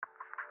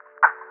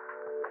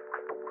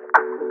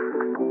Welcome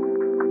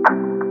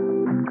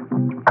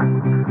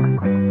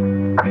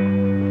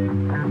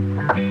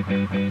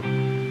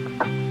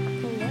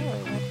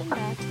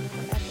back to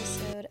another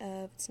episode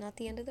of It's Not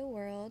the End of the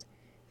World.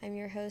 I'm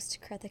your host,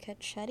 Kritika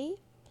Chetty,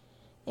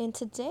 and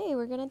today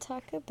we're going to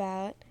talk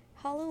about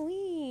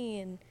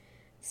Halloween,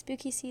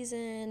 spooky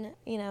season.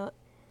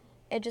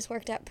 It just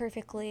worked out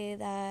perfectly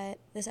that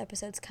this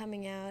episode's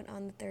coming out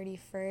on the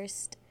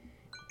 31st.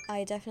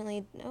 I don't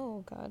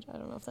know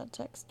if that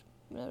text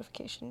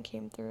notification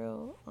came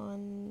through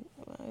on,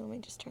 let me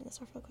just turn this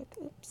off real quick,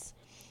 oops.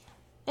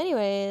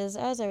 Anyways,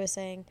 as I was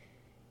saying,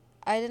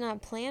 I did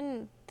not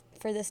plan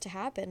for this to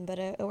happen, but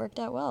it worked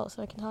out well,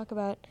 so I can talk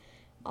about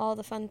all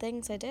the fun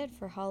things I did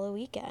for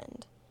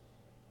halloweekend.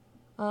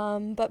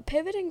 But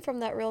pivoting from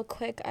that real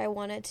quick, I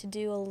wanted to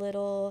do a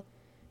little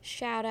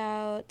shout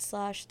out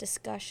 /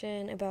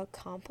 discussion about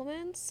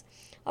compliments.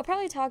 I'll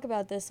probably talk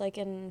about this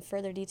in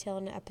further detail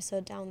in an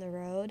episode down the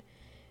road,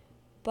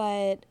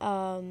 but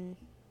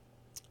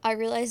I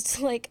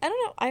realized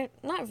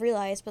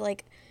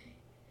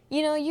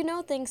you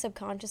know things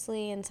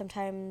subconsciously, and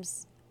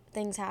sometimes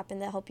things happen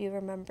that help you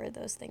remember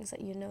those things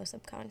that you know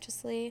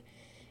subconsciously.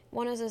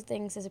 One of those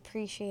things is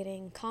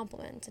appreciating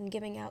compliments and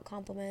giving out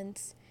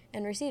compliments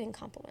and receiving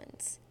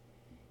compliments.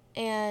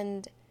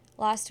 And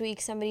last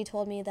week somebody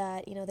told me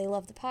that, they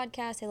love the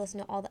podcast, they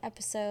listen to all the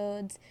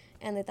episodes,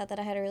 and they thought that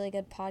I had a really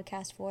good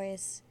podcast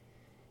voice.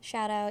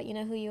 Shout out, you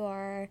know who you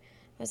are. I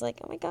was like,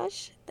 oh my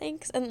gosh,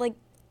 thanks. And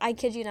I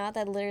kid you not,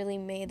 that literally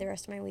made the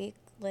rest of my week.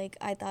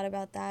 I thought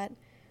about that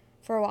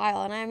for a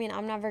while, and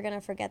I'm never gonna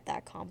forget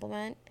that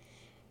compliment.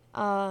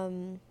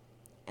 And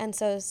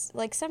so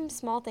some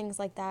small things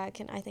like that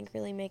can, I think,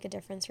 really make a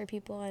difference for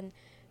people and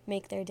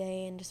make their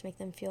day and just make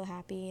them feel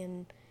happy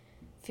and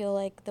feel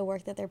like the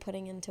work that they're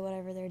putting into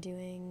whatever they're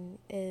doing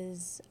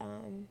is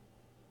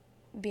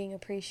being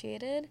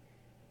appreciated.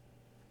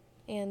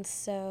 And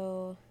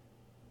so,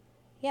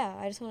 yeah,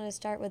 I just wanted to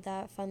start with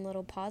that fun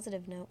little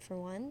positive note for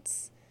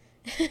once.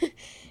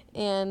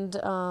 And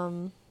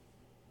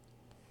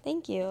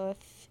thank you.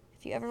 If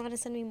you ever want to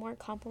send me more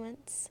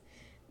compliments,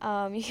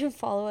 you can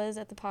follow us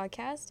at the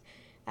podcast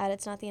at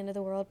It's Not the End of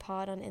the World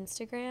pod on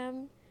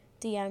Instagram.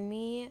 DM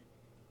me.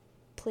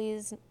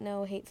 Please,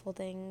 no hateful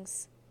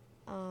things,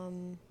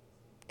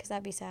 because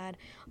that'd be sad.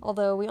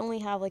 Although we only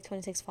have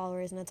 26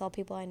 followers, and it's all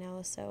people I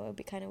know, so it would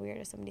be kind of weird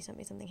if somebody sent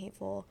me something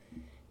hateful.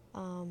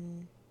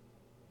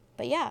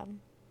 But yeah,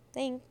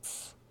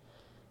 thanks.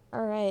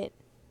 All right,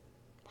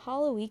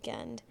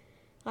 halloweekend.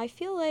 I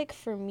feel like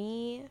for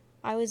me,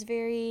 I was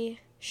very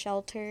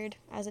sheltered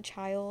as a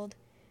child.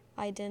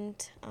 I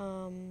didn't,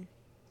 I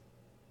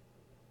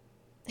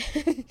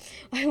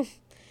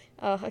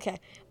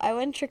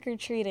went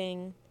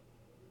trick-or-treating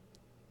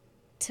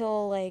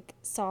till,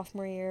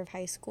 sophomore year of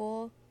high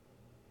school,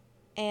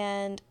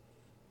 and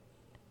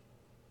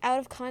out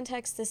of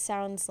context, this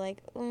sounds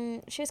like,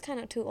 she was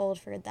kind of too old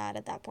for that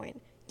at that point.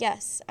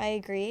 Yes, I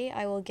agree,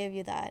 I will give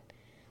you that.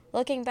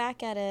 Looking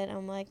back at it,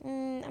 I'm like,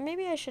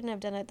 maybe I shouldn't have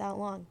done it that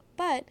long,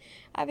 but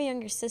I have a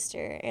younger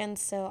sister, and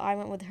so I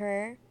went with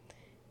her.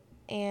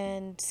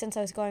 And since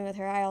I was going with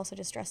her, I also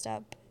just dressed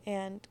up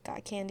and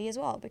got candy as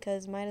well,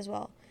 because might as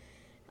well.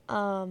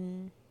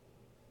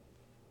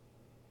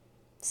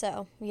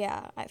 So,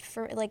 yeah, I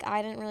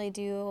didn't really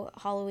do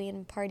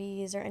Halloween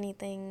parties or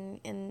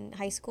anything in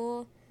high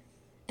school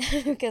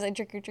because I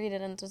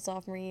trick-or-treated until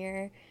sophomore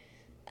year.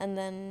 And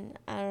then,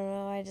 I don't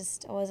know, I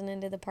wasn't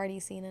into the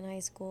party scene in high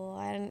school.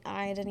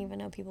 I didn't even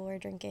know people were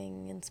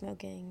drinking and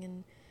smoking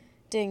and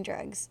doing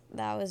drugs.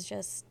 That was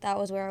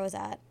where I was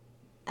at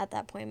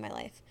that point in my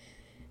life.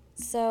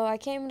 So I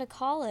came to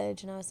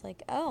college, and I was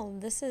like, oh,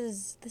 this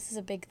is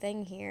a big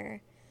thing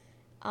here.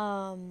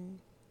 And,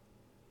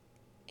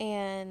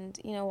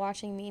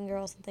 watching Mean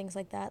Girls and things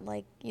like that,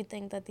 you'd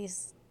think that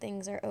these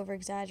things are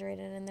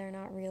over-exaggerated and they're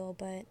not real,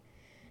 but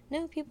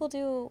no, people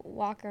do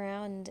walk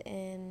around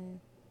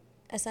in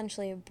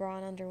essentially bra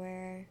and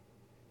underwear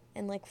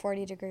in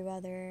 40-degree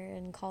weather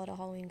and call it a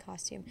Halloween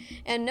costume.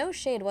 And no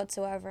shade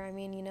whatsoever. I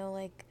mean,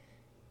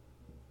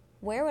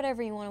 wear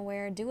whatever you want to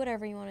wear, do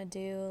whatever you want to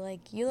do.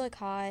 You look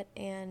hot,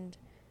 and,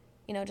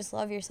 just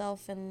love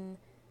yourself and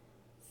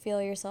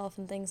feel yourself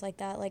and things like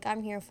that.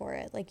 I'm here for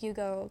it. You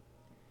go,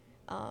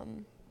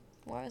 what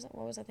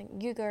was I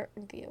thinking? You go,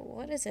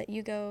 what is it?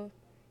 You go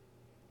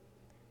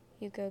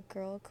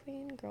girl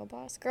queen, girl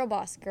boss,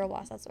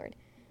 that's the word.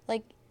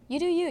 You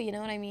do you, you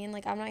know what I mean?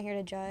 I'm not here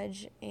to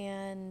judge,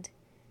 and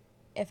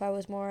if I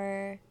was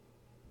more...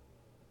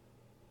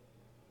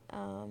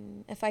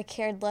 if I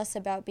cared less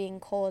about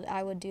being cold,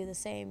 I would do the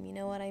same, you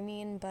know what I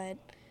mean? But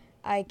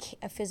I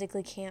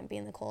physically can't be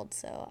in the cold,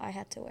 so I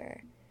had to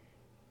wear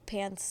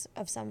pants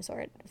of some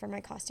sort for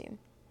my costume.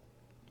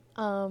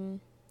 And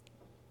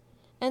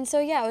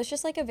so, yeah, it was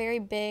just a very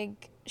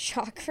big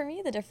shock for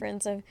me, the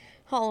difference of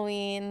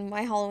Halloween,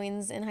 my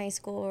Halloweens in high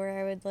school,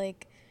 where I would,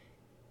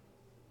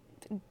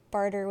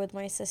 barter with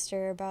my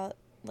sister about,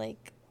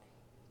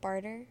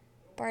 barter,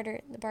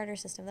 the barter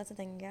system, that's a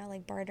thing, yeah,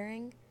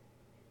 bartering,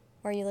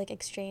 where you,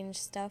 exchange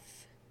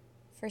stuff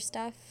for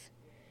stuff.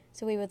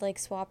 So we would, like,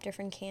 swap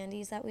different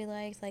candies that we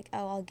liked. Like,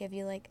 oh, I'll give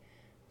you, like,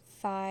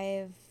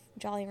 5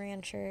 Jolly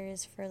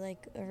Ranchers for,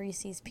 like, a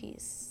Reese's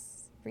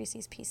Pieces,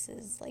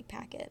 like,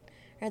 packet.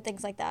 Or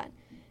things like that.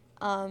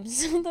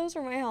 So those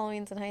were my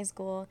Halloweens in high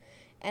school.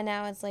 And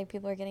now it's, like,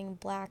 people are getting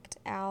blacked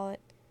out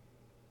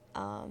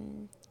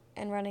and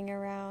running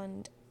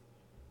around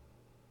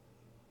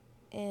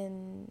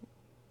in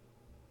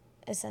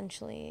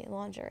essentially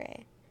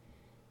lingerie.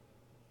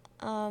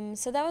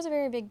 So that was a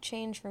very big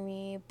change for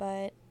me,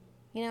 but,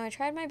 you know, I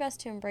tried my best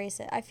to embrace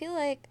it. I feel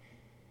like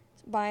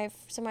my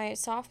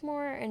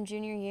sophomore and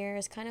junior year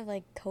is kind of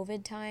like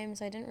COVID time,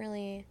 so I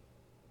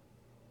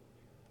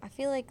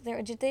feel like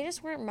they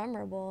just weren't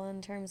memorable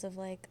in terms of,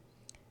 like,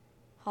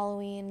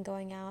 Halloween,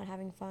 going out,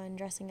 having fun,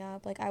 dressing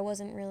up. Like, I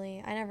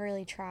never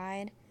really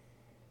tried.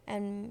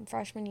 And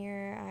freshman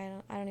year,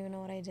 I don't even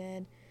know what I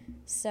did.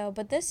 So,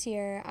 but this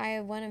year, I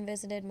went and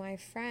visited my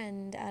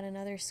friend at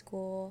another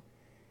school,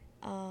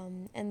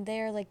 and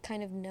they're, like,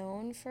 kind of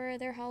known for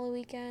their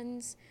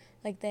Halloweekends.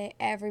 Like,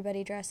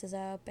 everybody dresses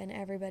up, and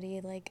everybody,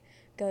 like,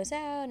 goes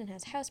out and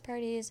has house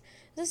parties.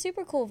 It's a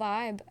super cool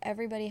vibe.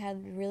 Everybody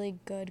had really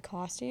good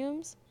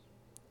costumes.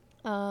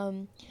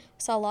 Saw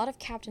a lot of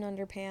Captain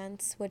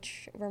Underpants,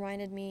 which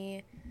reminded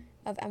me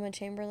of Emma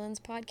Chamberlain's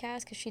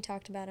podcast, because she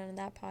talked about it on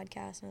that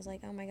podcast, and I was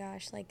like, oh my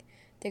gosh, like,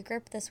 the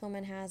grip this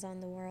woman has on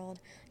the world.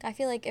 I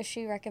feel like if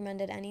she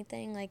recommended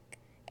anything, like,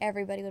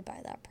 everybody would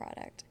buy that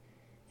product.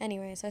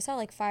 Anyway, so I saw,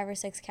 like, 5 or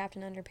 6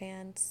 Captain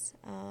Underpants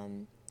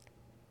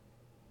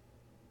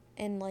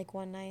in, like,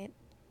 one night.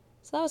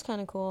 So that was kind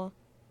of cool.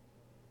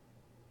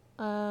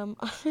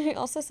 I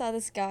also saw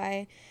this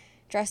guy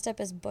dressed up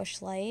as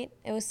Bush Light.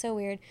 It was so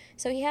weird.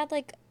 So he had,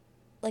 like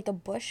a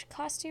bush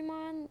costume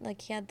on.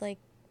 Like, he had, like,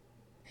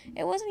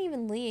 it wasn't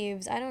even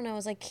leaves. I don't know. It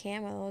was, like,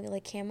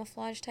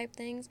 camouflage type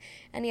things.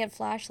 And he had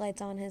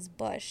flashlights on his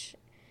bush.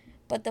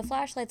 But the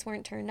flashlights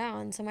weren't turned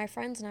on. So my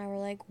friends and I were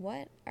like,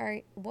 what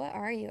are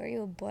you? Are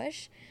you a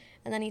bush?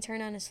 And then he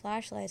turned on his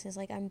flashlights and he's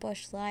like, I'm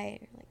Bush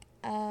Light. We're like,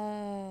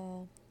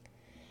 oh.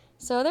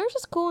 So there were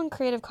just cool and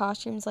creative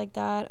costumes like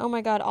that. Oh my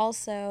God.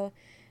 Also,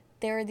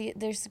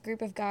 there's a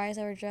group of guys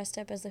that were dressed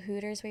up as the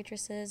Hooters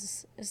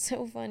waitresses. It's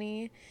so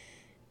funny.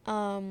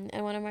 And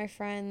one of my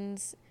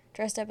friends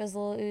dressed up as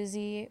Lil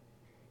Uzi,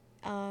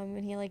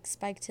 and he, like,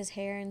 spiked his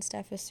hair and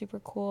stuff. It was super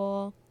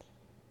cool.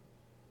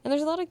 And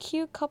there's a lot of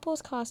cute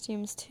couples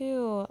costumes,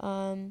 too.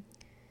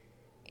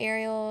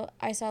 Ariel,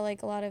 I saw,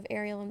 like, a lot of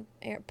Ariel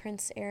and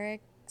Prince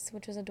Eric's,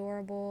 which was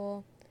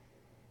adorable.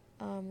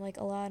 Like,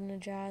 Aladdin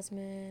and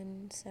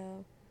Jasmine,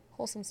 so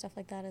wholesome stuff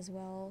like that as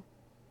well.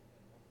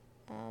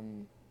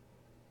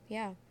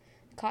 Yeah.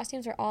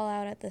 Costumes were all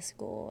out at the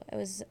school. It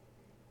was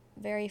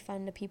very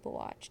fun to people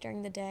watch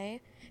during the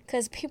day,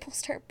 because people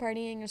start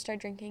partying or start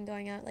drinking,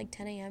 going out at, like,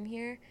 10 a.m.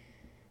 here.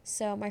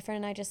 So my friend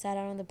and I just sat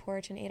out on the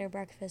porch and ate our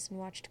breakfast and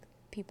watched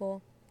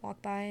people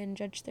walk by and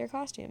judge their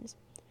costumes.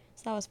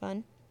 So that was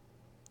fun.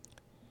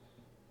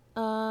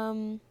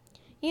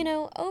 You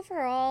know,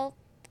 overall,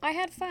 I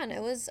had fun.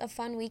 It was a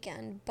fun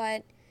weekend,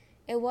 but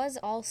it was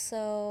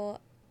also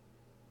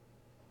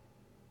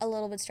a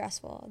little bit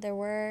stressful. There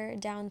were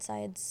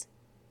downsides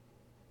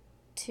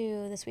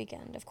to this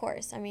weekend, of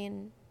course. I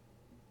mean,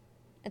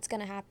 it's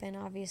going to happen,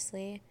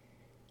 obviously.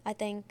 I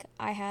think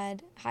I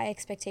had high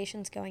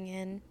expectations going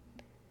in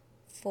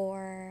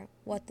for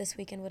what this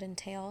weekend would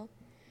entail.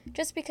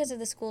 Just because of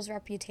the school's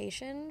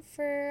reputation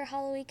for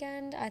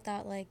Halloweekend, I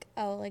thought, like,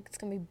 oh, like, it's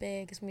going to be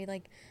big. It's going to be,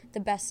 like, the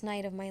best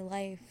night of my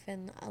life.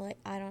 And, like,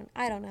 I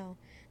don't know.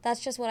 That's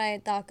just what I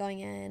thought going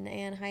in.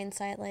 And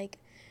hindsight, like,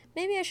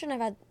 maybe I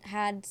shouldn't have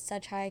had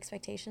such high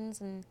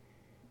expectations, and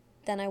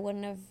then I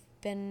wouldn't have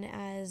been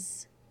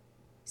as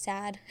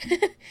sad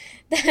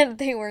that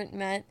they weren't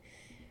met.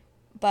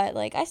 But,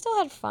 like, I still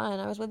had fun.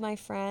 I was with my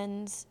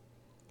friends.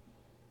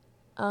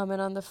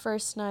 And on the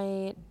first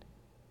night,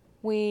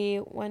 we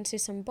went to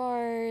some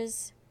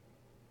bars,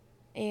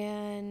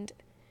 and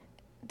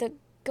the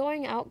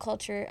going out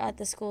culture at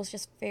the school is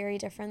just very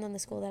different than the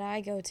school that I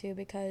go to,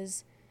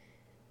 because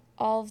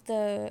all of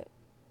the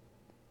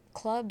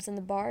clubs and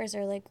the bars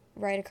are, like,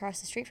 right across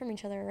the street from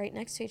each other, right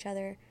next to each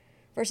other,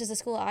 versus the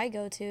school I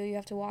go to, you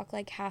have to walk,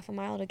 like, half a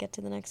mile to get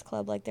to the next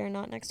club. Like, they're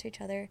not next to each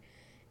other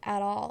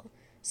at all.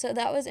 So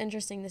that was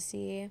interesting to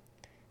see.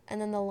 And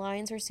then the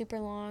lines were super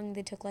long.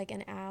 They took, like,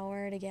 an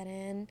hour to get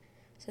in.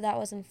 So that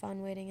wasn't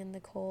fun, waiting in the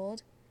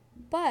cold.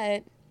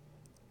 But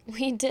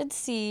we did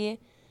see,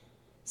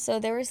 so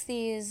there was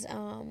these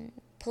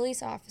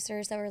police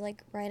officers that were,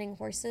 like, riding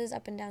horses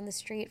up and down the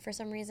street for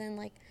some reason,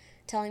 like,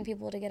 telling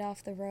people to get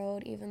off the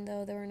road even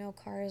though there were no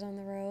cars on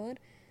the road.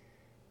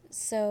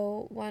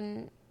 So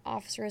one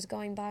officer was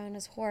going by on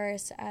his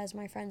horse as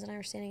my friends and I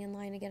were standing in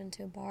line to get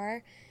into a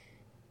bar,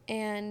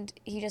 and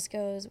he just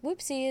goes,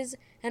 whoopsies,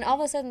 and all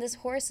of a sudden this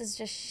horse is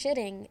just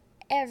shitting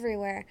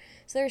everywhere.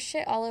 So there's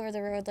shit all over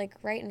the road, like,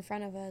 right in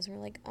front of us, and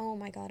we're like, oh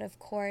my God, of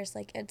course.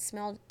 Like, it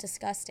smelled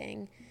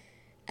disgusting.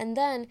 And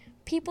then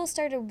people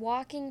started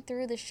walking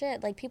through the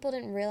shit. Like, people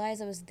didn't realize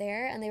it was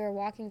there, and they were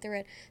walking through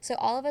it. So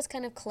all of us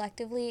kind of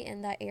collectively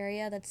in that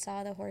area that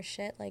saw the horse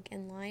shit, like,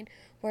 in line,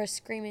 were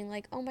screaming,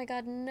 like, oh my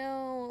god,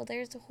 no,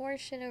 there's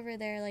horse shit over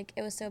there. Like,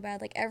 it was so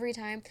bad. Like, every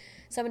time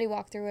somebody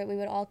walked through it, we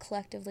would all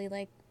collectively,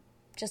 like,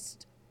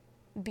 just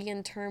be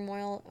in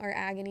turmoil or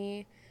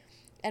agony.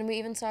 And we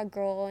even saw a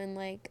girl in,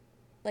 like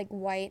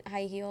white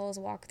high heels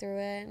walk through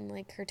it, and,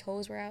 like, her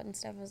toes were out and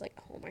stuff. I was like,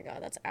 oh my god,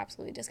 that's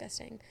absolutely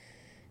disgusting.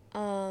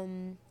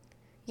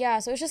 Yeah,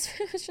 so it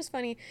was just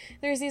funny.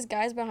 There's these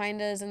guys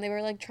behind us, and they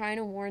were, like, trying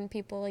to warn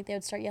people. Like, they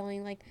would start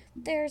yelling, like,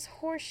 there's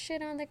horse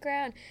shit on the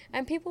ground,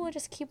 and people would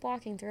just keep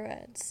walking through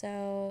it.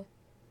 So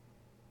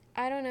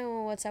I don't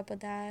know what's up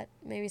with that.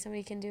 Maybe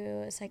somebody can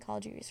do a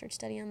psychology research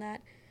study on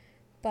that.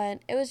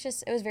 But it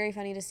was very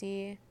funny to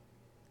see,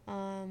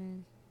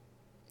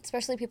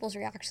 especially people's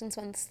reactions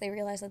once they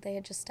realized that they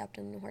had just stepped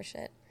in horse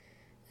shit.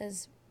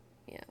 It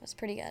was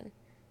pretty good.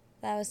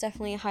 That was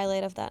definitely a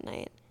highlight of that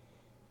night.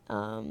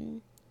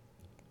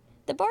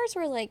 The bars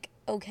were, like,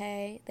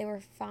 okay. They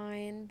were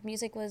fine.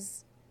 Music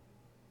was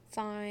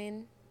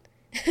fine.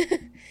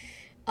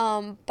 But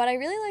I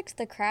really liked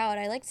the crowd.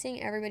 I liked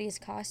seeing everybody's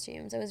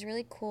costumes. It was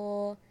really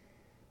cool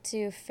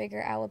to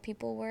figure out what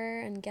people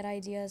were and get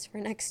ideas for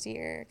next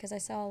year, because I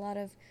saw a lot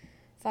of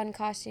fun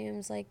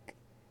costumes. Like,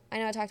 I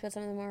know I talked about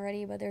some of them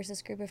already, but there's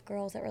this group of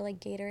girls that were, like,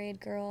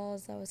 Gatorade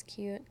girls. That was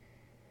cute.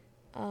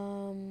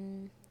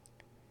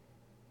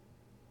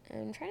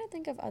 I'm trying to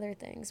think of other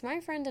things. My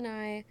friend and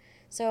I,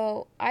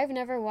 so I've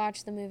never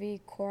watched the movie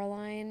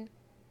Coraline,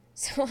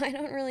 so I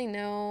don't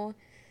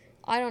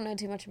know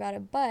too much about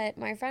it, but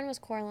my friend was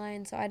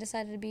Coraline, so I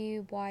decided to be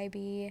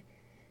YB.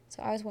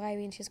 So I was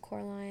YB and she's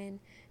Coraline.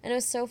 And it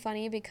was so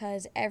funny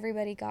because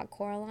everybody got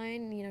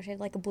Coraline. You know, she had,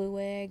 like, a blue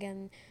wig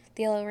and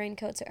the yellow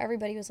raincoat, so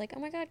everybody was like, oh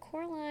my god,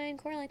 Coraline,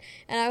 Coraline.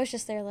 And I was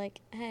just there like,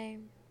 hey,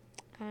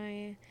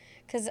 hi.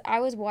 Because I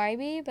was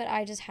YB, but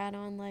I just had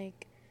on,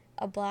 like,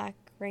 a black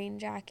rain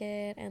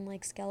jacket and,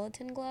 like,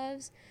 skeleton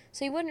gloves.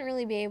 So you wouldn't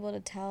really be able to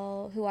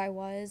tell who I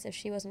was if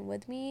she wasn't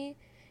with me.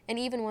 And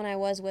even when I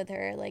was with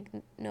her, like,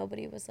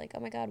 nobody was like, oh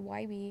my god,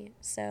 YB.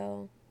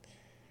 So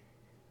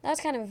that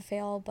was kind of a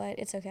fail, but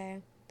it's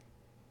okay.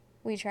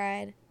 We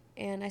tried.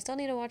 And I still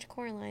need to watch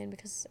Coraline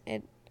because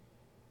it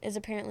is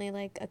apparently,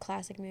 like, a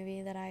classic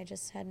movie that I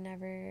just had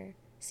never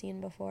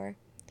seen before.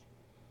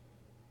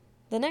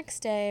 The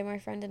next day,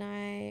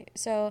 the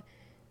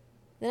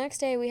next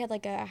day we had,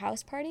 like, a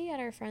house party at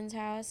our friend's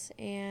house,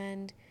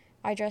 and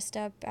I dressed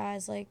up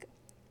as, like,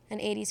 an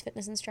 80s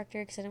fitness instructor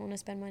because I didn't want to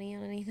spend money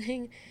on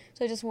anything.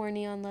 So I just wore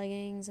neon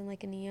leggings and,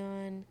 like, a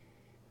neon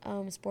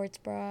sports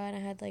bra, and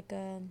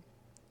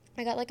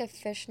I got, like, a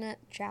fishnet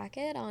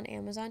jacket on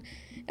Amazon.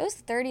 It was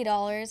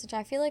 $30, which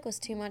I feel like was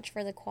too much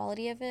for the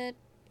quality of it.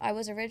 I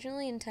was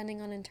originally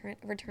intending on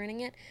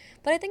returning it,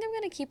 but I think I'm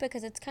going to keep it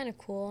because it's kind of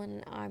cool,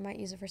 and I might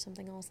use it for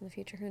something else in the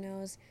future, who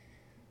knows.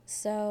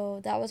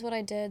 So that was what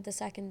I did the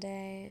second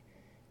day.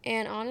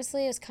 And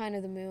honestly, it's kind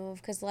of the move,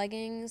 because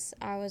leggings,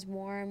 I was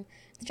warm.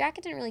 The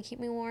jacket didn't really keep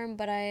me warm,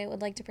 but I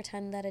would like to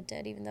pretend that it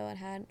did, even though it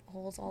had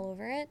holes all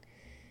over it.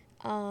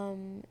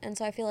 And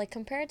so I feel like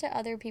compared to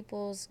other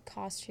people's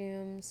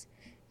costumes,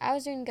 I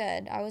was doing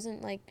good. I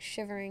wasn't, like,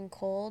 shivering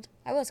cold.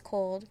 I was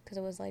cold, because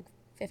it was, like,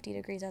 50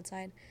 degrees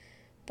outside.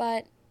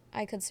 But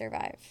I could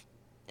survive.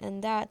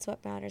 And that's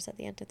what matters at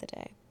the end of the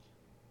day.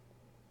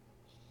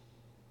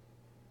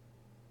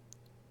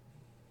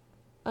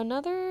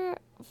 Another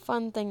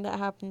fun thing that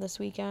happened this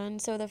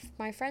weekend, so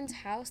my friend's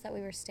house that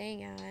we were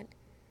staying at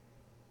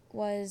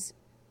was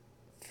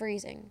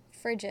freezing,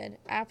 frigid,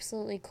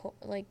 absolutely cold,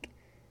 like,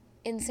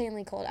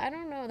 insanely cold. I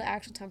don't know the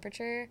actual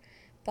temperature,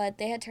 but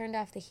they had turned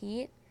off the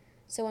heat,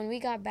 so when we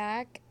got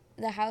back,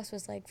 the house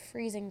was, like,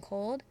 freezing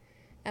cold,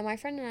 and my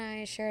friend and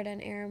I shared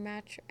an air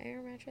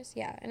mattress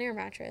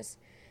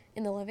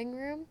in the living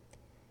room.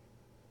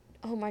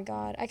 Oh my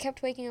god, I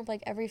kept waking up,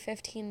 like, every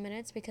 15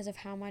 minutes because of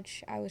how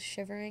much I was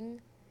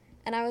shivering.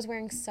 And I was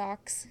wearing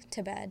socks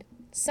to bed.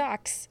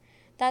 Socks!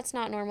 That's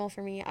not normal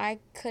for me. I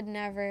could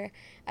never.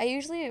 I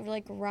usually,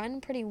 like,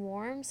 run pretty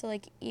warm, so,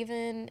 like,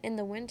 even in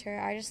the winter,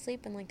 I just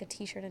sleep in, like, a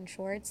t-shirt and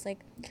shorts.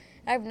 Like,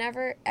 I've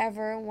never,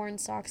 ever worn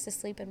socks to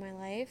sleep in my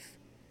life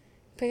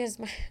because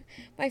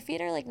my feet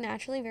are, like,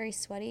 naturally very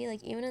sweaty.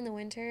 Like, even in the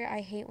winter,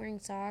 I hate wearing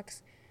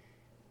socks.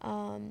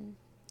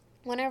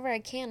 Whenever I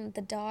can,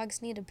 the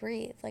dogs need to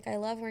breathe. Like, I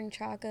love wearing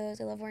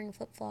chacos. I love wearing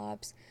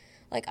flip-flops.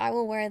 Like, I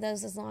will wear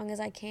those as long as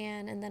I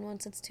can, and then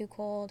once it's too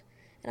cold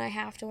and I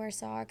have to wear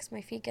socks, my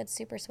feet get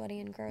super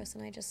sweaty and gross,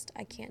 and I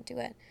can't do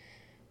it.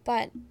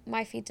 But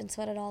my feet didn't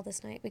sweat at all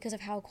this night because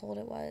of how cold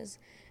it was.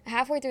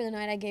 Halfway through the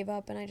night, I gave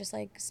up, and I just,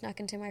 like,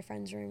 snuck into my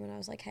friend's room, and I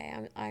was like, hey,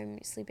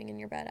 I'm sleeping in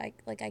your bed.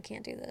 I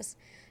can't do this.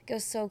 It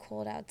was so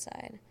cold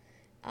outside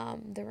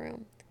the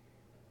room.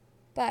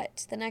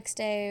 But the next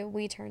day,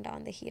 we turned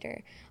on the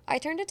heater. I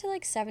turned it to,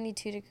 like,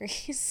 72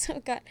 degrees, so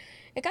it got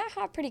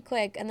hot pretty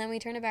quick, and then we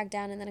turned it back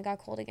down, and then it got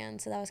cold again,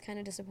 so that was kind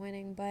of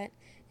disappointing, but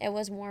it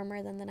was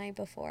warmer than the night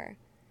before,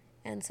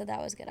 and so that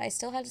was good. I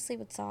still had to sleep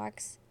with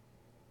socks,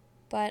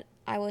 but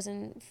I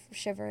wasn't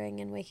shivering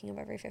and waking up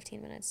every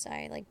 15 minutes.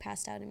 I, like,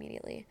 passed out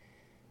immediately.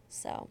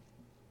 So,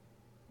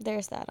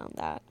 there's that on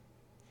that.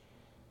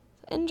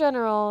 In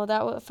general,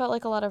 that felt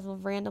like a lot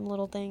of random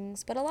little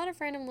things, but a lot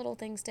of random little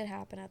things did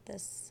happen at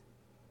this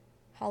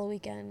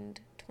halloweekend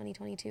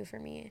 2022 for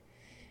me.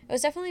 It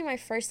was definitely my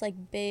first,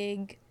 like,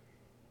 big,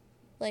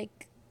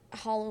 like,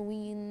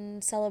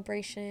 Halloween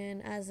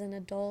celebration as an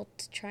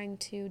adult, trying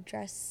to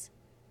dress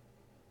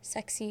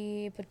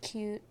sexy but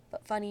cute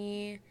but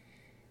funny,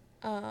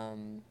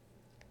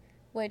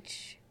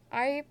 which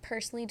I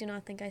personally do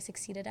not think I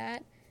succeeded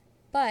at,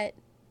 but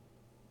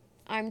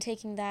I'm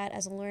taking that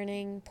as a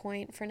learning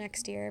point for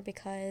next year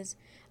because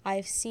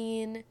I've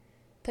seen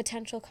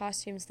potential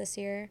costumes this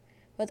year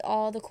with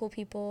all the cool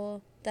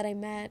people that I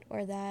met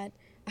or that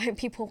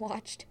people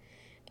watched.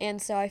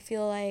 And so I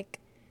feel like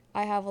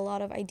I have a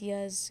lot of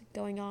ideas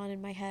going on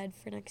in my head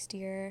for next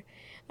year.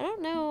 I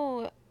don't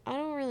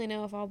really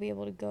know if I'll be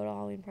able to go to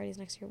Halloween parties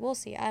next year. We'll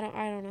see. I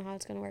don't know how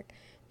it's going to work.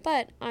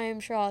 But I am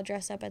sure I'll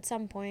dress up at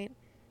some point.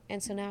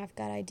 And so now I've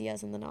got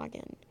ideas in the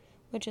noggin,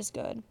 which is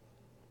good.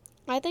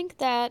 I think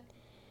that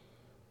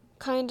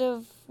kind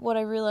of what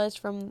I realized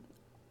from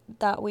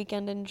that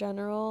weekend in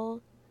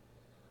general,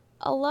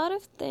 a lot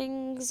of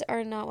things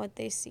are not what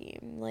they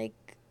seem.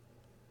 Like,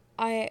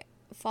 I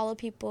follow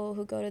people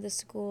who go to the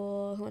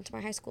school, who went to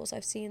my high school, so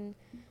I've seen,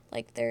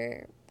 like,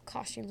 their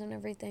costumes and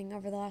everything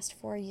over the last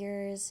 4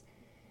 years,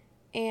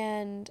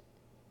 and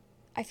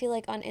I feel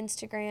like on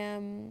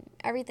Instagram,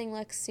 everything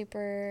looks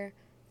super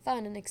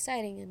fun and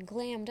exciting and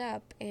glammed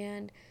up,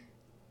 and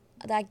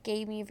that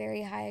gave me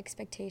very high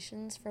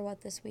expectations for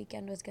what this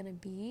weekend was going to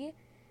be.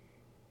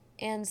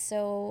 And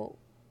so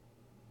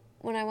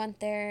when I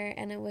went there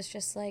and it was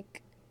just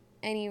like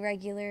any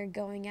regular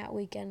going out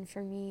weekend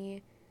for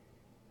me,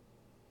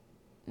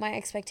 my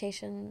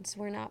expectations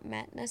were not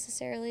met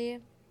necessarily.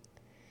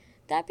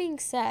 That being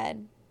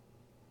said,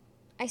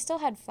 I still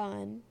had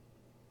fun.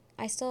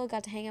 I still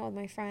got to hang out with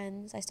my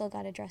friends. I still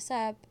got to dress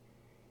up.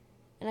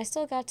 And I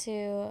still got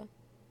to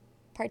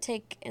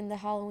partake in the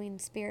Halloween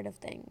spirit of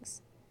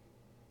things.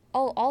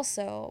 Oh,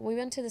 also, we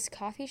went to this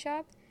coffee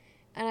shop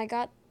and I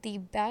got the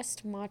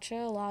best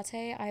matcha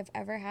latte I've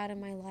ever had in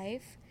my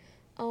life.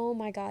 Oh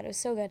my god, it was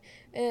so good.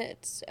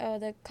 It's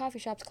the coffee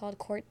shop's called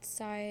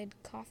Courtside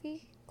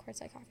Coffee.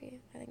 Courtside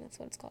Coffee. I think that's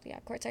what it's called. Yeah,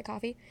 Courtside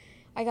Coffee.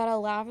 I got a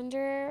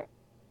lavender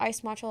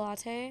iced matcha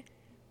latte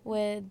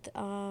with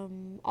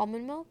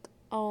almond milk.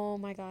 Oh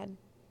my god.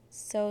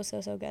 So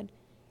good.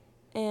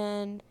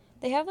 And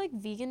they have like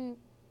vegan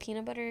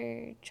peanut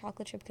butter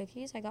chocolate chip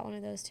cookies. I got one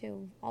of those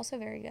too. Also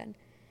very good.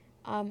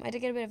 I did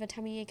get a bit of a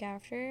tummy ache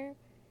after.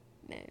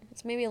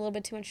 It's maybe a little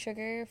bit too much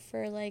sugar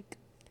for like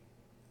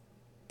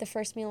the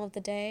first meal of the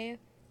day,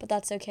 but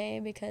that's okay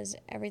because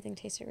everything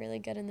tasted really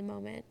good in the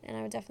moment, and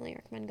I would definitely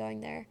recommend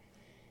going there.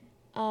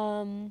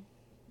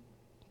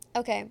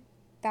 Okay,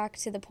 back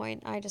to the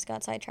point. I just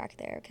got sidetracked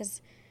there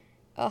because,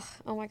 oh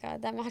my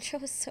god, that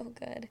matcha was so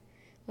good.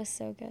 It was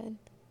so good.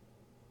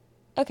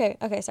 Okay,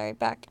 sorry,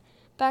 back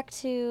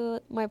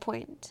to my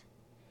point.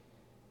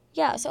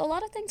 Yeah, so a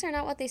lot of things are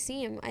not what they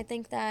seem. I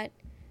think that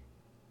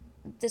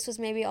this was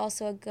maybe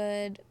also a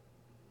good,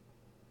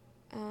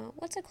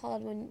 what's it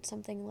called when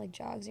something like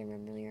jogs your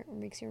memory or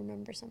makes you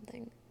remember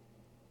something?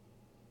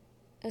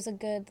 It was a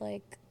good,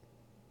 like,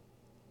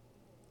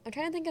 I'm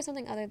trying to think of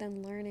something other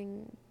than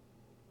learning.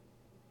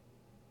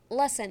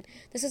 Lesson.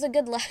 This was a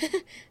good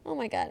oh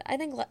my god. I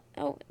think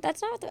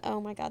that's not oh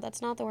my god,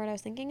 that's not the word I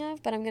was thinking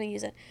of, but I'm going to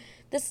use it.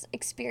 This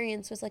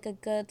experience was like a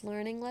good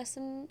learning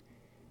lesson,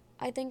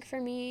 I think, for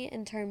me,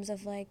 in terms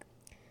of like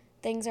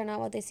things are not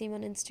what they seem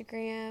on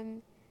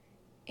Instagram,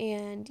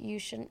 and you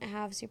shouldn't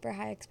have super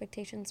high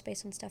expectations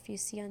based on stuff you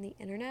see on the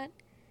internet.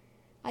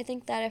 I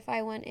think that if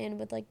I went in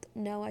with like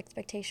no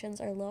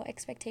expectations or low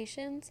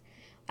expectations,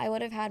 I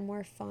would have had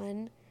more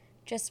fun,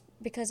 just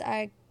because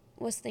I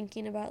was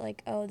thinking about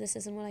like, oh, this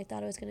isn't what I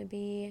thought it was going to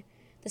be.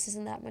 This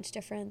isn't that much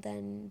different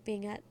than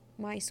being at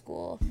my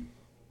school.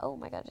 Oh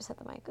my god, I just hit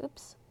the mic.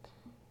 Oops.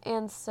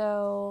 And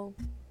so,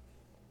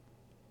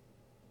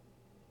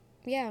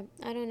 yeah,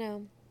 I don't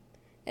know.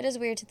 It is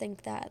weird to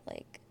think that,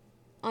 like,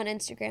 on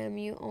Instagram,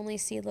 you only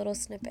see little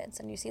snippets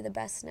and you see the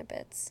best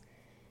snippets.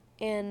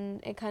 And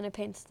it kind of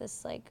paints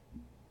this, like,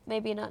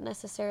 maybe not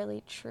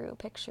necessarily true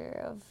picture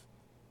of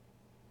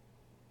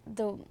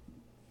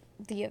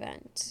the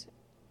event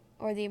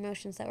or the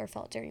emotions that were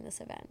felt during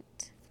this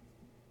event.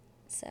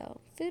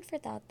 So, food for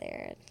thought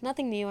there.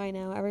 Nothing new, I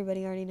know.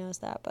 Everybody already knows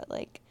that. But,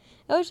 like,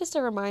 it was just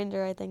a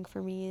reminder, I think,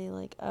 for me.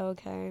 Like, oh,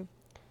 okay.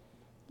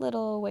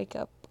 Little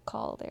wake-up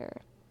call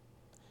there.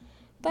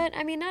 But,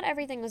 I mean, not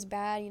everything was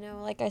bad, you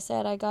know. Like I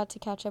said, I got to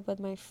catch up with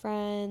my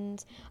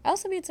friends. I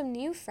also made some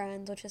new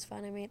friends, which is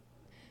fun. I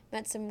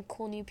met some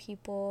cool new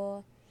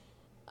people.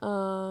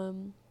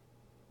 And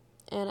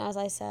as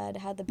I said,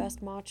 had the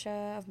best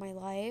matcha of my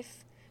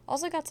life.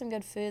 Also got some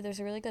good food. There's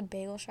a really good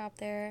bagel shop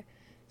there.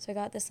 So I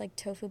got this, like,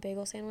 tofu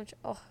bagel sandwich.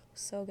 Oh,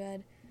 so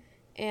good.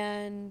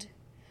 And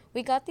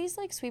we got these,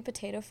 like, sweet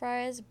potato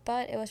fries,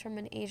 but it was from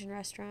an Asian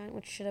restaurant,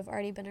 which should have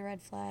already been a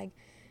red flag.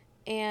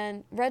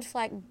 And red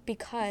flag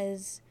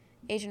because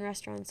Asian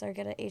restaurants are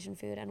good at Asian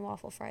food and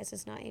waffle fries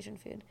is not Asian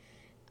food.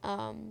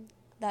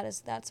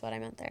 That's what I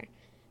meant there.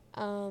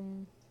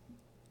 And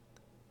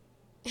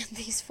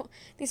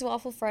these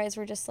waffle fries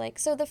were just like,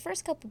 so the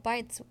first couple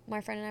bites,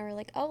 my friend and I were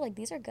like, oh, like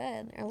these are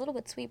good. They're a little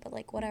bit sweet, but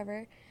like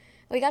whatever.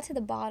 We got to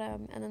the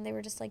bottom, and then they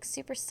were just like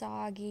super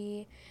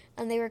soggy,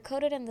 and they were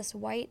coated in this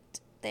white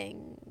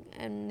thing,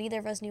 and neither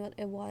of us knew what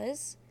it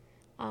was.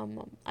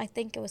 I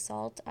think it was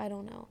salt. I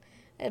don't know,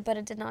 but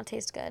it did not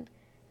taste good,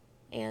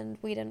 and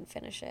we didn't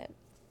finish it.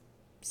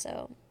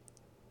 So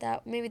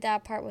that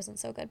part wasn't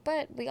so good.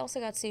 But we also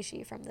got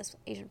sushi from this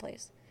Asian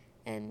place,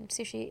 and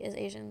sushi is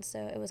Asian,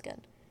 so it was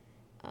good.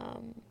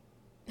 Um,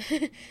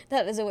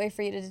 that is a way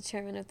for you to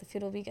determine if the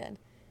food will be good.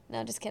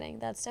 No, just kidding.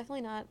 That's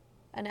definitely not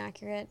an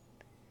accurate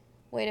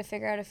way to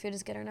figure out if food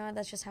is good or not.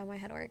 That's just how my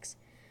head works.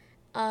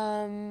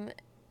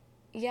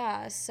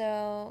 Yeah,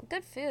 so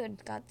good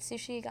food. Got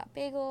sushi, got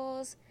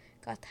bagels,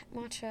 got that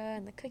matcha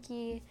and the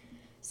cookie.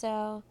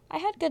 So I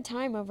had good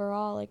time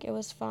overall. Like, it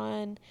was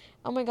fun.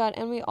 Oh my god,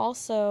 and we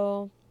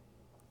also,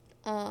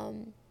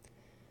 um,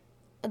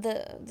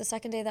 the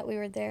second day that we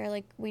were there,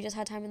 like, we just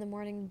had time in the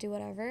morning to do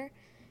whatever.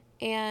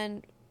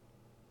 And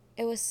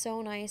it was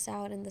so nice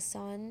out in the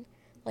sun.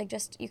 Like,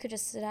 just, you could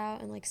just sit out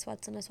in, like,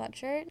 sweats and a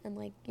sweatshirt, and,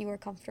 like, you were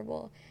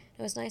comfortable.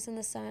 It was nice in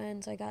the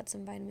sun, so I got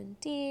some vitamin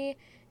D,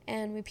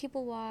 and we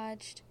people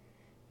watched,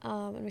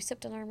 and we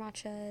sipped on our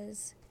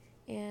matchas,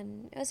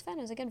 and it was fun.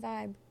 It was a good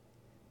vibe.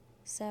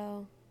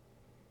 So,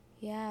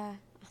 yeah,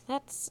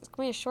 that's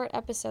going to be a short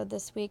episode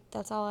this week.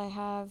 That's all I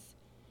have.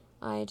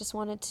 I just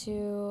wanted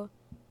to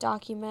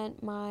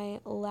document my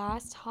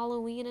last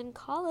Halloween in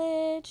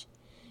college.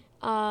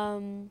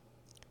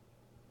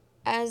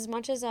 As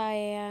much as I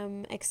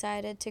am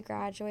excited to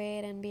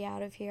graduate and be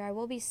out of here, I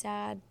will be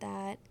sad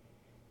that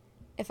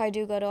if I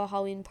do go to a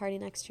Halloween party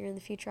next year in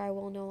the future, I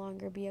will no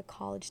longer be a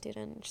college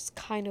student, which is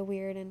kind of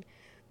weird and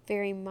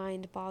very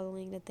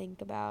mind-boggling to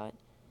think about.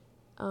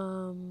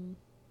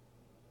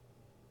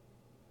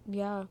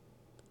 Yeah.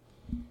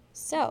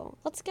 So,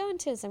 let's go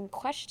into some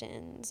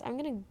questions. I'm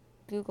going to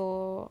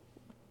Google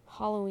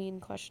Halloween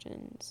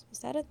questions. Is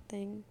that a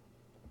thing?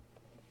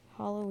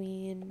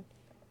 Halloween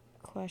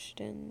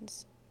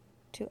questions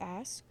to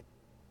ask?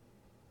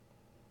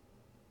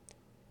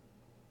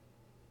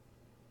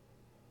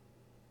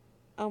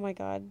 Oh my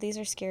god, these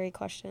are scary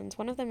questions.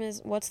 One of them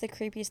is, what's the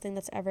creepiest thing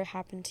that's ever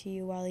happened to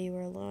you while you were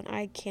alone?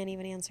 I can't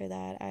even answer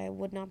that. I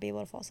would not be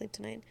able to fall asleep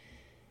tonight.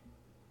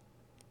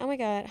 Oh my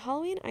god,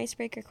 Halloween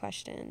icebreaker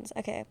questions.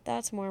 Okay,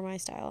 that's more my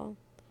style.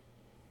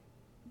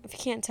 If you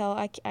can't tell,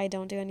 I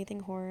don't do anything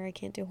horror. I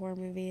can't do horror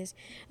movies.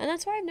 And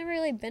that's why I've never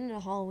really been to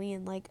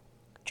Halloween. Like,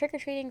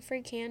 trick-or-treating,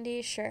 free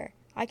candy, sure.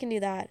 I can do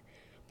that.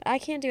 But I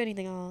can't do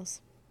anything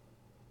else.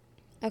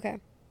 Okay.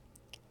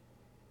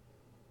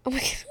 Oh my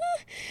god.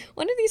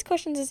 One of these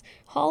questions is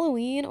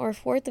Halloween or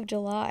 4th of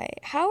July.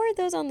 How are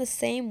those on the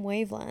same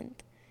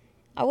wavelength?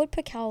 I would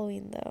pick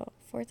Halloween, though.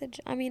 4th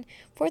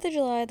of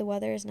July, the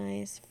weather is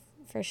nice,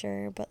 for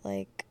sure. But,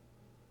 like,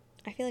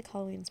 I feel like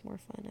Halloween's more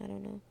fun. I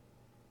don't know.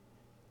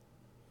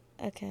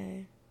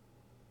 Okay.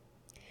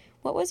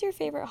 What was your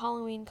favorite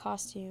Halloween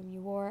costume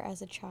you wore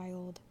as a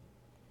child?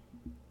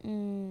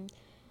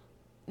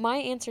 My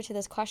answer to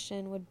this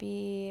question would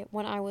be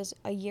when I was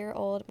a year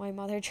old, my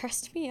mother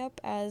dressed me up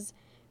as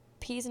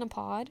peas in a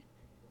pod,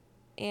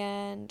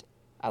 and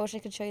I wish I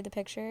could show you the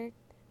picture.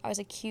 I was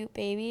a cute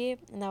baby,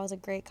 and that was a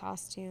great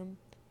costume.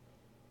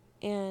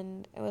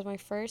 And it was my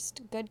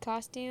first good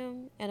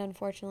costume, and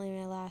unfortunately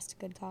my last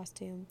good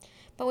costume.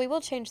 But we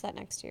will change that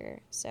next year,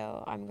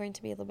 so I'm going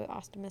to be a little bit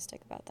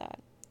optimistic about that.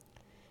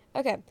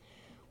 Okay.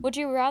 Would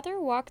you rather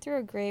walk through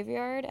a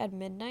graveyard at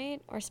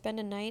midnight or spend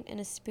a night in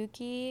a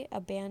spooky,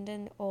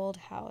 abandoned old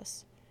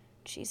house?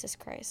 Jesus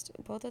Christ.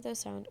 Both of those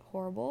sound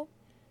horrible.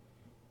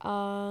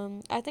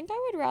 I think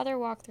I would rather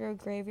walk through a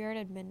graveyard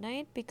at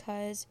midnight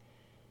because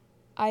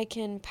I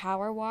can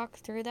power walk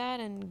through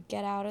that and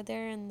get out of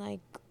there in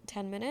like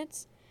 10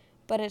 minutes.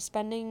 But it's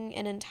spending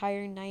an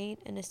entire night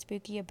in a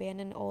spooky,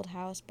 abandoned old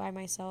house by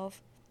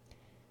myself.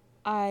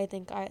 I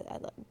think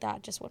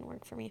that just wouldn't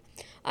work for me.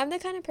 I'm the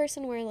kind of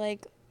person where,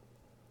 like,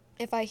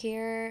 if I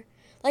hear,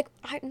 like,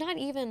 not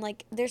even,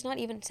 like, there's not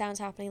even sounds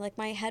happening. Like,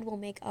 my head will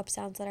make up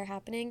sounds that are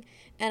happening,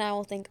 and I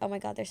will think, oh my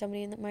god, there's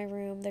somebody in my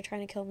room, they're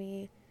trying to kill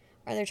me,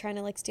 or they're trying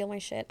to, like, steal my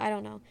shit. I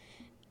don't know.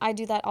 I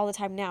do that all the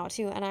time now,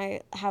 too, and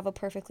I have a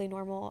perfectly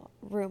normal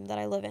room that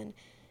I live in.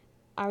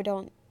 I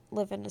don't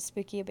live in a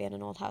spooky,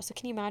 abandoned old house. So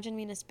can you imagine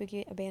me in a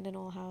spooky, abandoned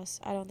old house?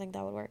 I don't think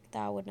that would work.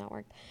 That would not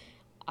work.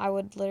 I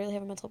would literally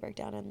have a mental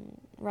breakdown and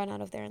run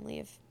out of there and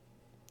leave.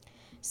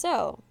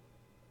 So,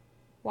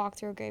 walk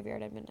through a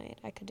graveyard at midnight.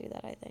 I could do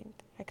that, I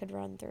think. I could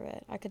run through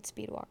it. I could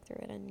speed walk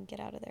through it and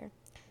get out of there.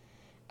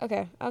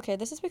 Okay,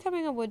 this is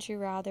becoming a Would You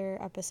Rather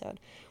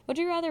episode. Would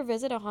you rather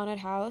visit a haunted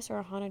house or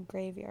a haunted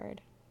graveyard?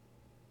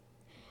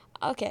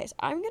 Okay, so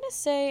I'm going to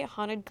say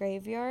haunted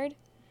graveyard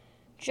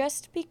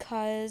just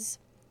because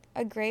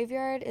a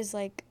graveyard is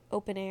like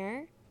open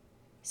air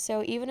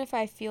So even if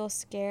I feel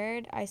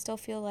scared, I still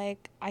feel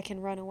like I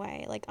can run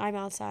away. Like, I'm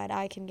outside,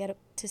 I can get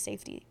to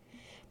safety.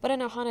 But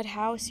in a haunted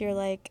house, you're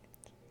like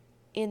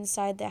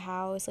inside the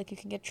house. Like, you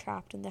can get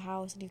trapped in the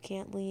house and you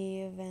can't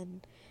leave.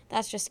 And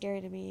that's just scary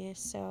to me.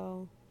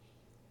 So,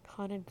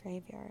 haunted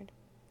graveyard.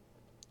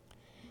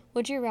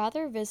 Would you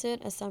rather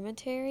visit a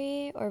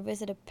cemetery or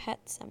visit a pet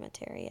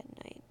cemetery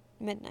at night?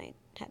 Midnight.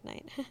 At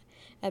night.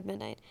 At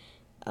midnight.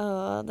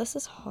 This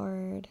is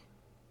hard.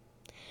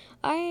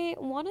 I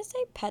want to say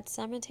pet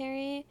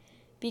cemetery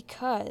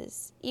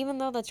because even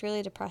though that's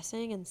really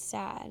depressing and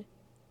sad,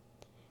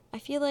 I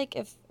feel like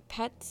if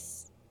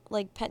pets,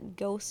 like pet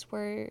ghosts,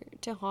 were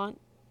to haunt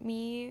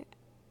me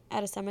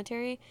at a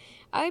cemetery,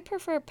 I would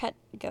prefer pet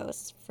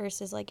ghosts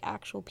versus like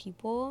actual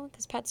people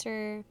because pets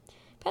can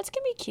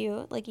be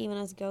cute, like even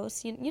as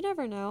ghosts. You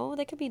never know.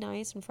 They could be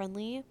nice and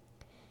friendly.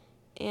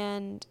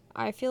 And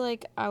I feel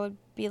like I would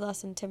be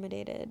less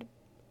intimidated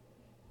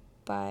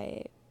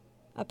by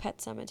a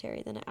pet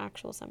cemetery than an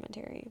actual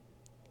cemetery.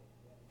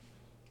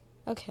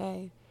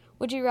 Okay.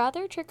 Would you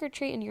rather trick or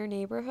treat in your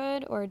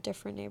neighborhood or a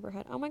different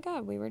neighborhood? Oh my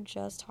god, we were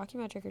just talking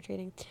about trick or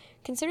treating.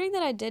 Considering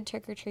that I did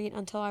trick or treat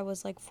until I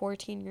was like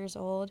 14 years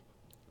old,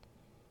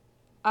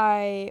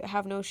 I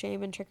have no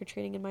shame in trick or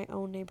treating in my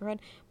own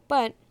neighborhood.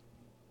 But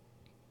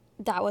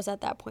that was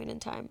at that point in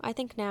time. I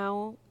think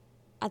now,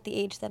 at the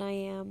age that I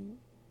am,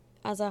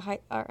 as a high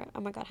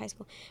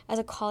school, as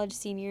a college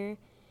senior,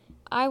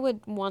 I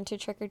would want to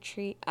trick or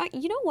treat.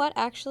 You know what?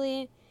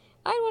 Actually,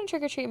 I'd want to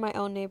trick or treat in my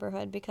own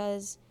neighborhood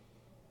because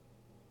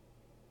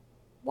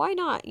why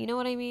not? You know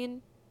what I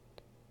mean?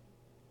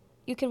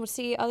 You can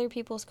see other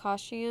people's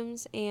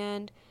costumes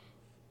and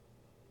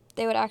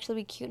they would actually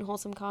be cute and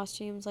wholesome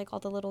costumes, like all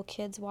the little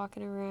kids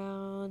walking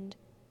around.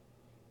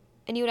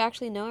 And you would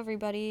actually know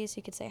everybody, so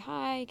you could say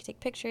hi, you could take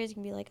pictures, you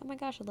can be like, oh my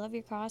gosh, I love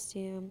your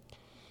costume.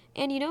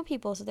 And you know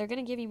people, so they're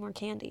going to give you more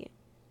candy.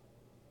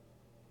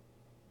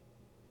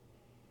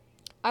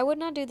 I would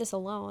not do this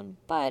alone,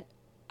 but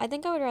I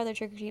think I would rather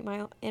trick or treat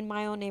in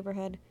my own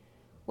neighborhood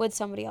with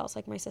somebody else,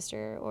 like my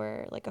sister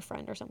or like a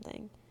friend or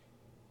something.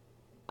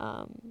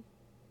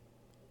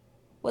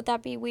 Would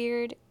that be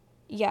weird?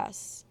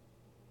 Yes.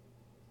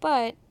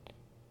 But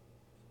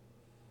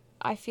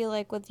I feel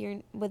like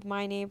with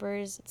my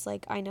neighbors, it's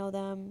like I know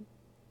them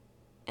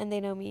and they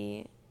know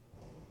me,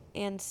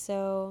 and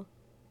so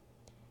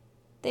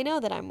they know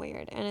that I'm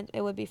weird, and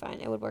it would be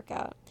fine. It would work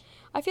out.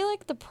 I feel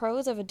like the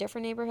pros of a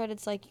different neighborhood,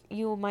 it's like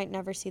you might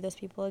never see those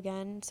people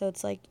again, so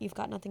it's like you've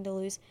got nothing to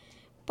lose.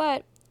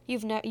 But you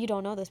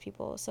don't know those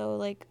people, so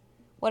like,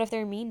 what if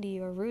they're mean to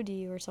you or rude to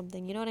you or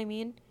something? You know what I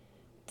mean?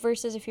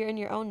 Versus if you're in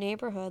your own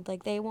neighborhood,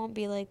 like they won't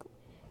be like,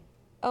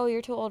 oh,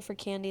 you're too old for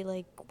candy,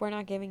 like we're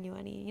not giving you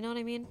any. You know what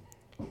I mean?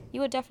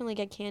 You would definitely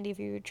get candy if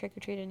you trick or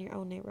treat in your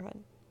own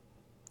neighborhood.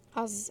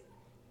 I was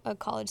a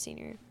college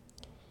senior.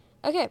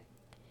 Okay.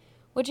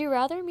 Would you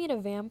rather meet a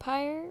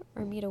vampire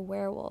or meet a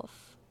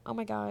werewolf? Oh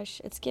my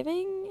gosh, it's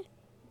giving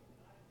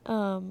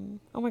oh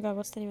my god,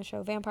 what's the name of the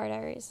show? Vampire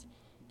Diaries.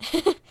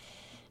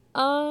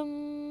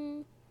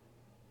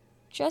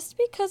 Just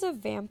because of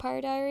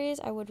Vampire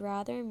Diaries, I would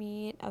rather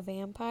meet a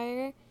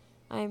vampire.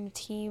 I'm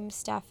team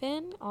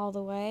Stefan all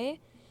the way.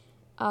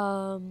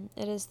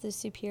 It is the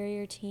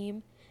superior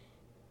team.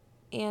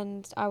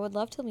 And I would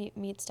love to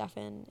meet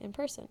Stefan in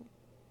person.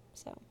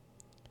 So,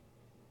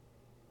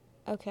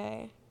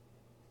 okay.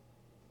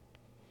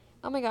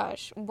 Oh my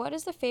gosh, what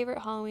is the favorite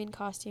Halloween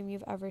costume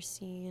you've ever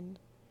seen?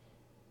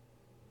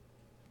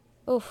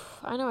 Oof,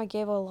 I know I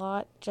gave a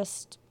lot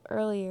just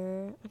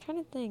earlier. I'm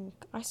trying to think.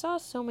 I saw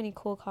so many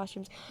cool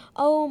costumes.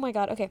 Oh my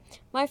god, okay.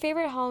 My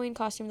favorite Halloween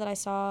costume that I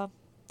saw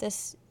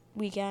this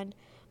weekend,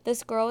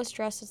 this girl was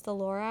dressed as the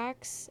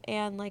Lorax,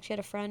 and like she had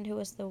a friend who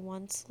was the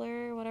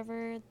Onceler,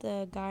 whatever,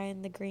 the guy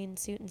in the green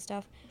suit and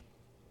stuff.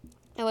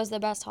 It was the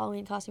best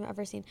Halloween costume I've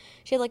ever seen.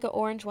 She had like an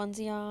orange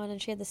onesie on, and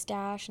she had the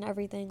stash and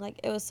everything. Like,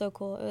 it was so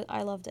cool.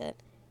 I loved it.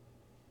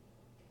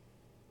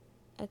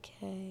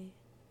 Okay.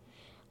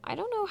 I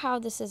don't know how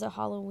this is a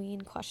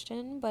Halloween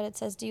question, but it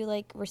says, do you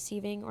like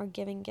receiving or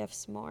giving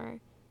gifts more?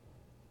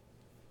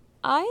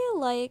 I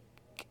like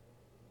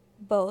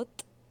both.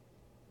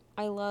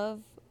 I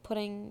love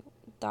putting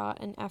thought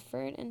and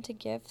effort into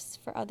gifts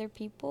for other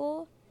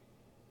people.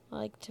 I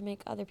like to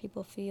make other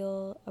people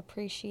feel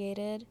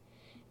appreciated.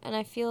 And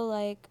I feel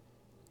like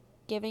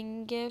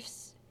giving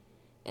gifts,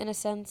 in a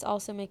sense,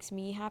 also makes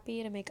me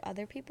happy to make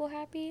other people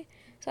happy.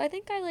 So I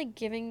think I like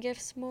giving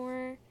gifts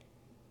more.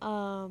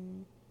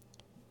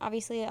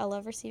 Obviously, I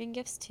love receiving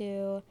gifts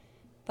too,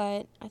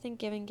 but I think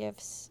giving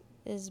gifts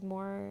is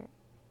more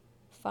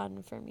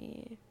fun for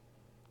me.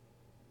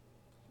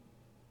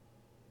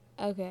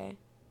 Okay.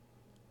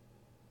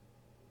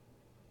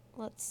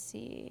 Let's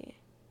see.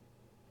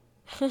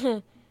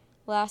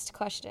 Last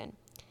question.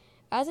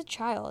 As a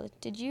child,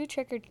 did you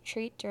trick or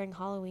treat during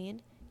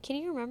Halloween? Can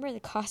you remember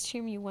the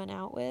costume you went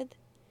out with?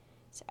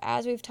 So,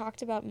 as we've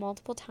talked about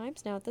multiple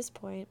times now at this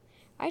point,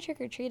 I trick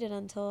or treated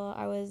until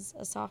I was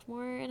a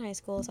sophomore in high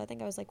school, so I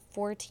think I was like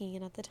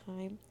 14 at the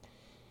time.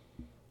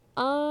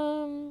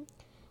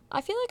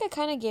 I feel like I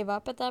kind of gave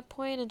up at that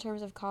point in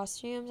terms of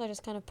costumes. I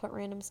just kind of put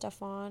random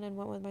stuff on and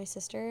went with my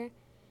sister.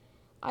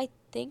 I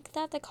think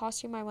that the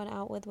costume I went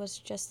out with was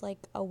just like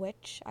a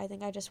witch. I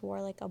think I just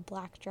wore like a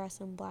black dress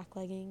and black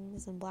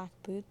leggings and black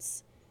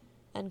boots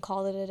and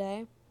called it a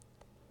day.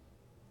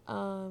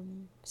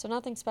 So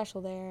nothing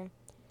special there,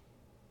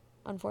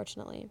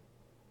 unfortunately.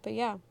 But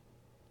yeah,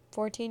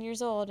 14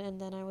 years old,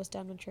 and then I was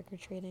done with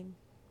trick-or-treating.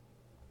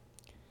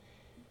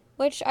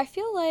 Which I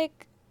feel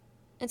like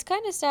it's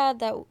kind of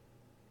sad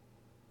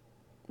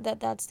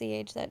that's the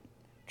age that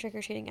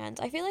trick-or-treating ends.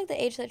 I feel like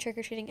the age that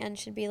trick-or-treating ends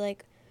should be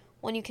like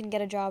when you can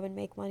get a job and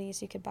make money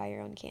so you could buy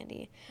your own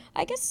candy.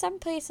 I guess some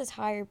places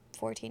hire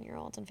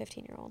 14-year-olds and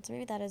 15-year-olds.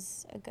 Maybe that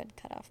is a good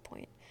cutoff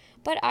point.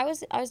 But I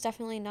was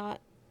definitely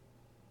not,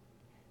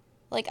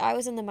 like, I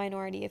was in the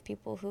minority of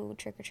people who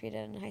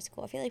trick-or-treated in high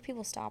school. I feel like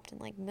people stopped in,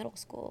 like, middle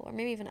school or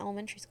maybe even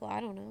elementary school. I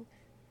don't know.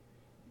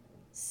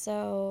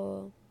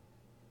 So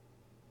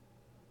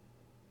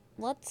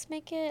let's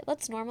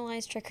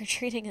normalize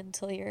trick-or-treating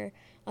until you're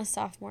a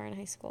sophomore in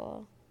high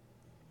school.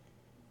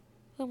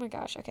 Oh my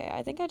gosh, okay,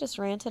 I think I just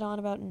ranted on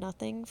about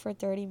nothing for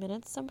 30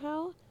 minutes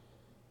somehow.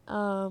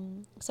 So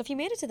if you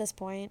made it to this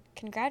point,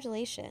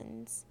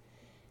 congratulations.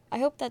 I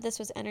hope that this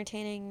was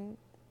entertaining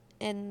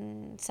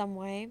in some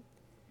way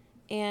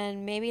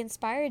and maybe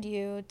inspired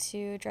you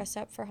to dress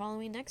up for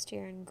Halloween next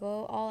year and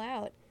go all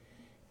out.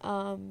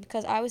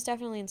 Because I was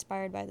definitely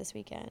inspired by this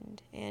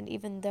weekend, and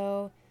even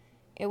though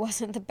it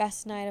wasn't the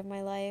best night of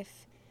my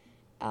life,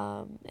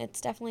 it's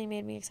definitely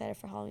made me excited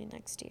for Halloween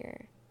next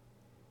year.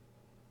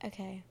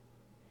 Okay,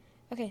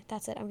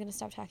 that's it. I'm going to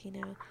stop talking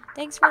now.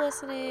 Thanks for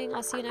listening.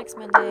 I'll see you next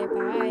Monday.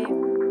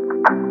 Bye.